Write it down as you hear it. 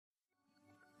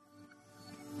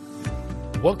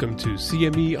Welcome to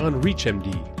CME on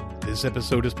ReachMD. This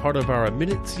episode is part of our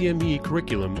Minute CME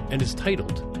curriculum and is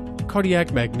titled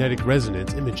Cardiac Magnetic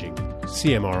Resonance Imaging,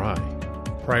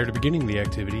 CMRI. Prior to beginning the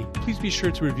activity, please be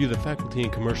sure to review the faculty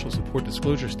and commercial support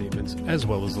disclosure statements as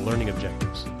well as the learning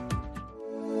objectives.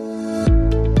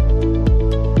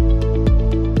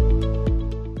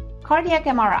 Cardiac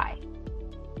MRI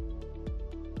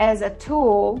as a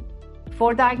tool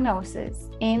for diagnosis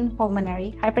in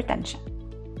pulmonary hypertension.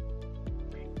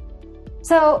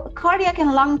 So cardiac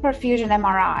and lung perfusion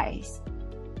MRIs.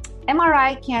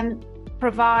 MRI can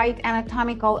provide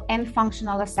anatomical and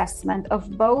functional assessment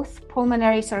of both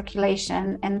pulmonary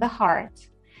circulation and the heart,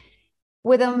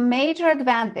 with a major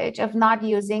advantage of not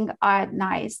using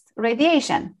ionized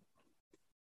radiation.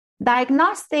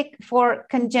 Diagnostic for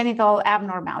congenital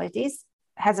abnormalities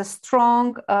has a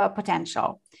strong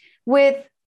potential. With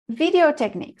video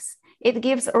techniques, it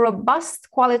gives a robust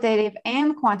qualitative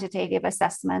and quantitative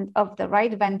assessment of the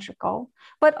right ventricle,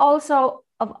 but also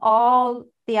of all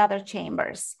the other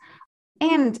chambers.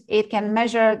 And it can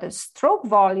measure the stroke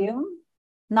volume,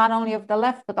 not only of the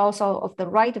left, but also of the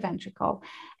right ventricle,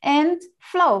 and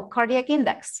flow, cardiac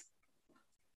index.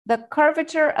 The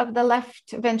curvature of the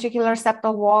left ventricular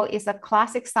septal wall is a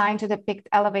classic sign to depict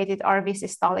elevated RV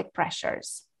systolic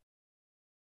pressures.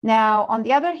 Now, on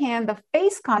the other hand, the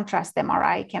phase contrast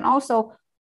MRI can also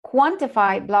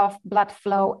quantify blood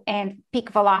flow and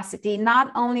peak velocity,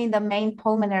 not only in the main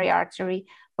pulmonary artery,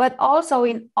 but also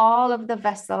in all of the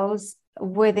vessels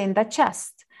within the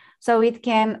chest. So it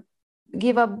can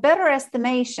give a better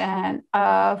estimation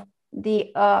of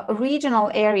the regional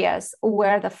areas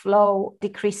where the flow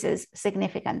decreases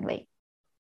significantly.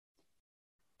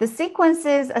 The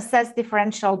sequences assess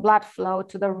differential blood flow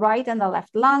to the right and the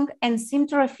left lung and seem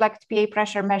to reflect PA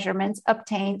pressure measurements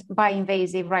obtained by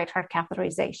invasive right heart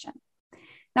catheterization.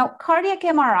 Now, cardiac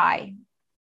MRI,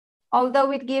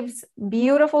 although it gives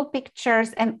beautiful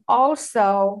pictures and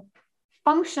also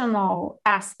functional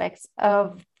aspects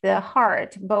of the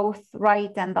heart, both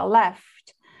right and the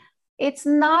left, it's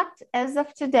not, as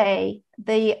of today,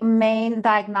 the main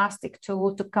diagnostic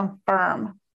tool to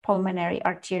confirm pulmonary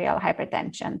arterial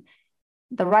hypertension.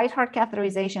 The right heart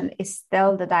catheterization is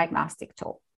still the diagnostic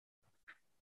tool.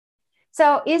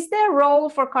 So is there a role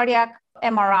for cardiac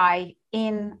MRI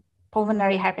in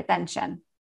pulmonary hypertension?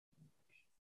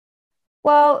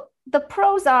 Well, the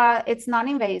pros are it's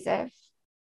non-invasive.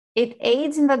 It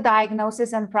aids in the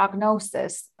diagnosis and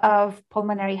prognosis of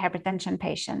pulmonary hypertension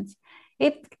patients.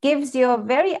 It gives you a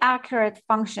very accurate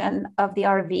function of the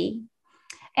RV,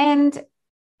 and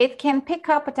it can pick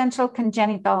up potential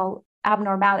congenital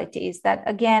abnormalities that,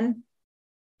 again,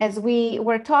 as we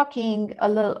were talking a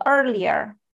little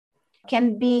earlier,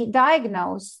 can be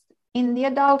diagnosed in the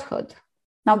adulthood.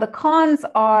 Now, the cons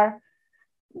are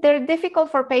they're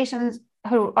difficult for patients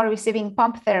who are receiving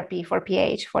pump therapy for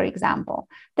PH, for example.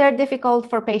 They're difficult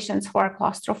for patients who are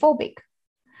claustrophobic.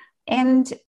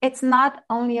 And it's not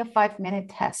only a 5-minute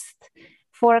test.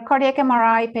 For cardiac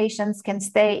MRI, patients can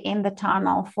stay in the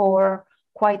tunnel for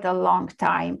quite a long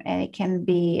time, and it can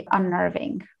be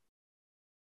unnerving.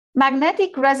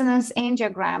 Magnetic resonance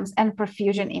angiograms and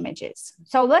perfusion images.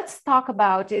 So let's talk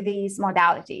about these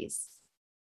modalities.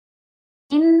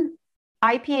 In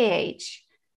IPAH,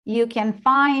 you can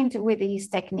find with these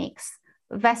techniques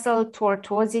vessel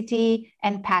tortuosity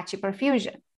and patchy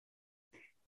perfusion.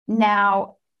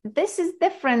 Now, this is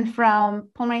different from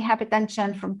pulmonary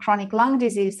hypertension from chronic lung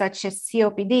disease, such as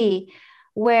COPD,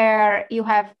 where you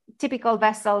have typical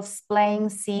vessel splaying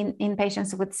seen in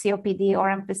patients with COPD or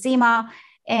emphysema,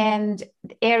 and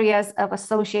areas of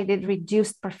associated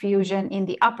reduced perfusion in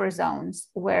the upper zones,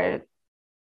 where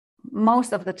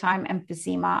most of the time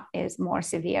emphysema is more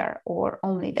severe or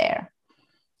only there.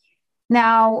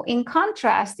 Now, in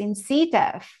contrast, in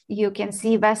CTEPH, you can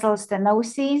see vessel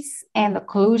stenoses and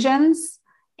occlusions,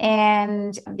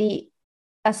 and the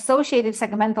associated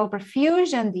segmental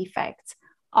perfusion defects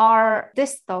are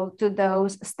distal to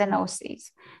those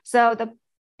stenoses. So the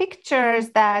pictures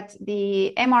that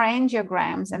the MR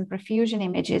angiograms and perfusion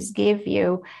images give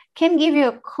you can give you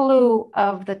a clue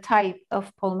of the type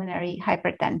of pulmonary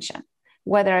hypertension,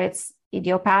 whether it's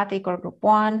idiopathic or group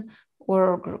 1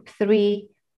 or group 3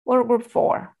 or group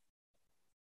 4.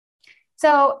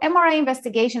 So MRI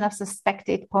investigation of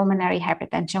suspected pulmonary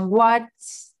hypertension, what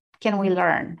can we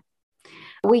learn?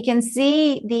 We can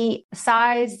see the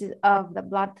size of the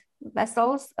blood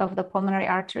vessels of the pulmonary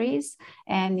arteries.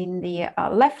 And in the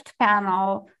left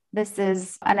panel, this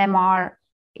is an MR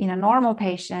in a normal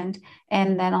patient.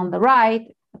 And then on the right,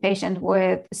 a patient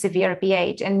with severe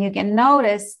PH. And you can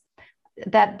notice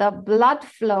that the blood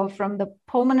flow from the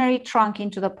pulmonary trunk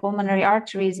into the pulmonary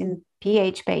arteries in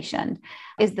PAH patient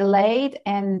is delayed,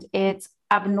 and it's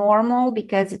abnormal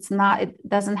because it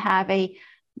doesn't have a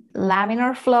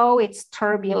laminar flow, it's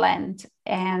turbulent,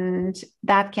 and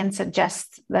that can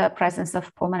suggest the presence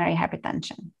of pulmonary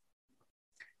hypertension.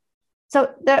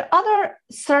 So there are other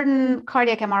certain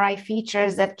cardiac MRI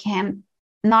features that can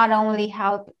not only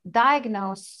help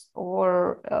diagnose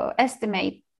or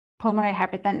estimate pulmonary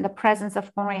hypertension, the presence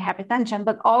of pulmonary hypertension,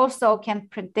 but also can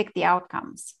predict the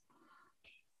outcomes.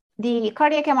 The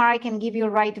cardiac MRI can give you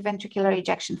right ventricular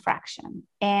ejection fraction,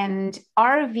 and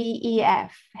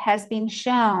RVEF has been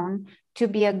shown to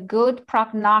be a good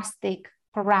prognostic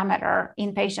parameter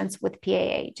in patients with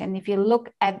PAH. And if you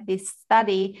look at this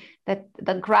study, that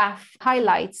the graph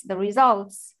highlights the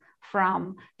results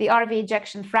from the RV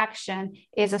ejection fraction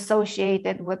is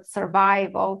associated with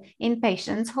survival in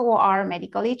patients who are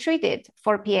medically treated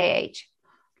for PAH.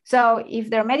 So if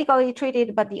they're medically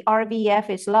treated, but the RVEF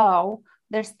is low,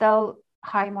 there's still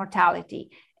high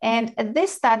mortality. And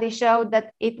this study showed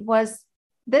that it was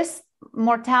this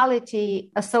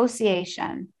mortality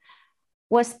association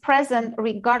was present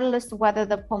regardless whether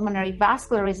the pulmonary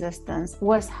vascular resistance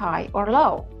was high or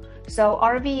low. So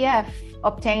RVEF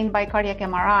obtained by cardiac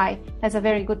MRI has a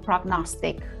very good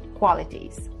prognostic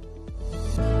qualities.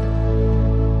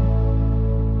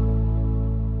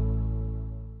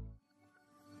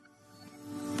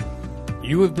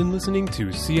 You have been listening to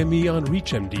CME on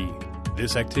ReachMD.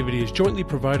 This activity is jointly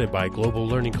provided by Global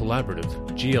Learning Collaborative,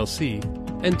 GLC,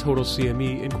 and Total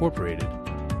CME Incorporated,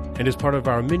 and is part of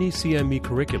our mini CME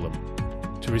curriculum.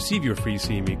 To receive your free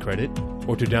CME credit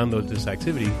or to download this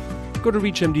activity, go to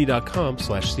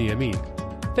reachmd.com/CME.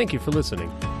 Thank you for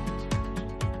listening.